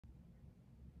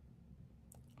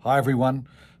Hi everyone,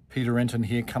 Peter Renton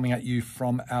here coming at you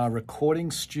from our recording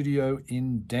studio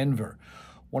in Denver.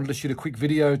 Wanted to shoot a quick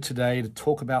video today to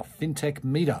talk about Fintech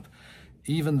Meetup.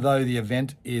 Even though the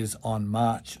event is on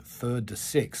March 3rd to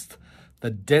 6th, the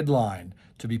deadline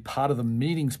to be part of the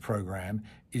meetings program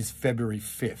is February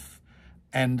 5th.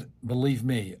 And believe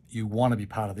me, you want to be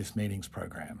part of this meetings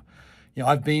program. You know,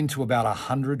 I've been to about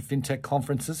 100 Fintech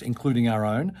conferences, including our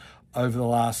own, over the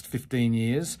last 15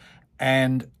 years.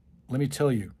 And let me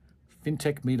tell you,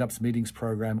 Fintech Meetup's meetings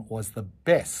program was the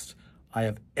best I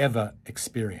have ever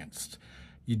experienced.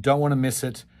 You don't want to miss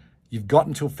it. You've got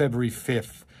until February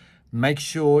 5th. Make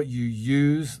sure you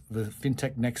use the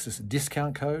Fintech Nexus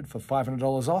discount code for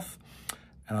 $500 off.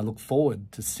 And I look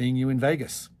forward to seeing you in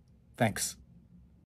Vegas. Thanks.